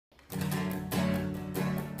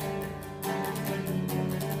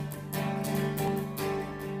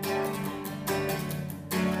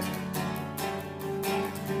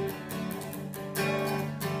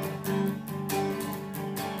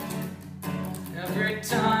Every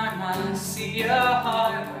time I see a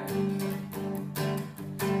highway,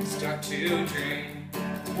 start to dream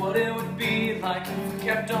what it would be like if we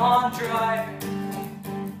kept on driving.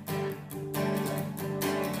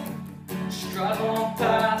 Just drive on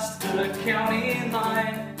past the county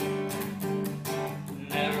line,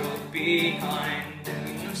 never look behind, and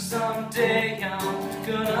you know someday I'm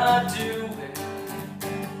gonna do it.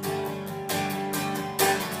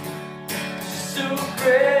 So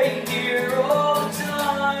great here all the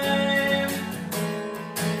time,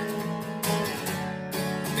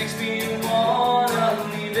 makes me wanna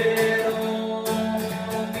leave it all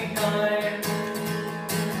behind.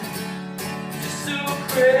 Just so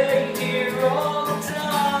great here all the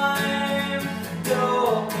time, go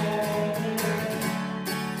home.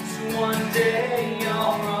 So one day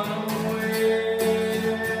I'll run away,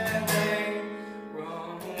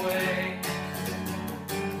 run away.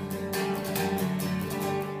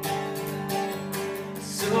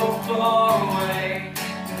 So far away.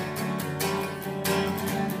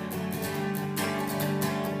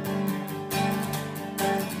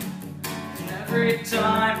 And every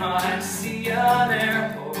time I see an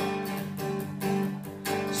airport,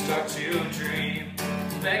 start to dream.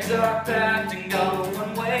 Bags are packed and got a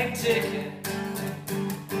one-way ticket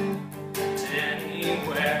to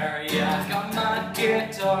anywhere. Yeah, I got my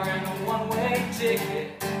guitar and a one-way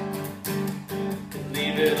ticket. Could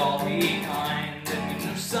leave it all behind.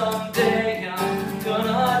 Someday I'm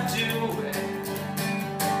gonna do it.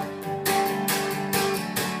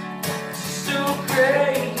 So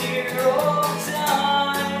great here all the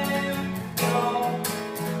time, oh,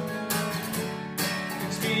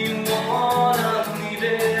 makes me wanna leave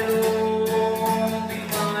it all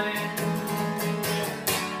behind.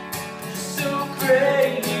 So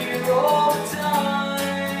great here all the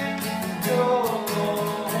time, oh,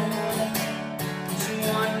 so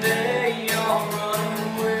one day I'll run.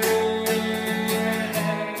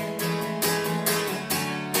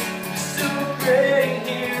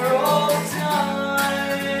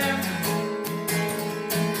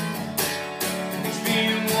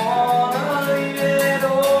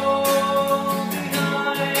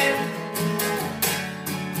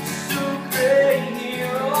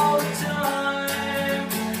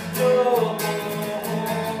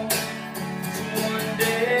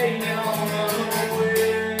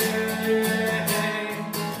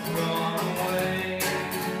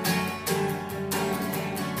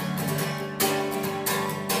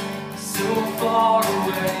 Far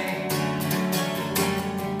away.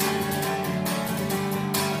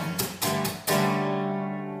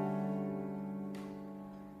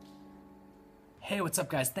 Hey, what's up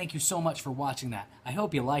guys? Thank you so much for watching that. I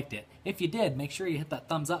hope you liked it. If you did, make sure you hit that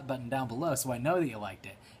thumbs up button down below so I know that you liked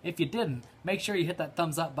it. If you didn't, make sure you hit that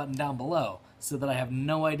thumbs up button down below so that I have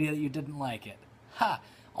no idea that you didn't like it. Ha!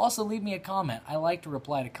 Also leave me a comment. I like to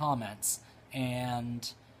reply to comments.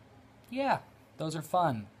 And yeah, those are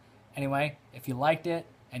fun. Anyway, if you liked it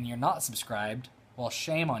and you're not subscribed, well,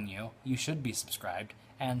 shame on you. You should be subscribed.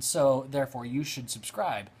 And so, therefore, you should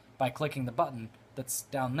subscribe by clicking the button that's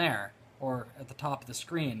down there or at the top of the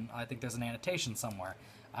screen. I think there's an annotation somewhere.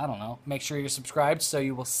 I don't know. Make sure you're subscribed so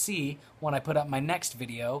you will see when I put up my next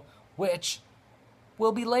video, which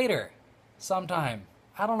will be later. Sometime.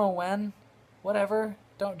 I don't know when. Whatever.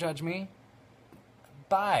 Don't judge me.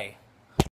 Bye.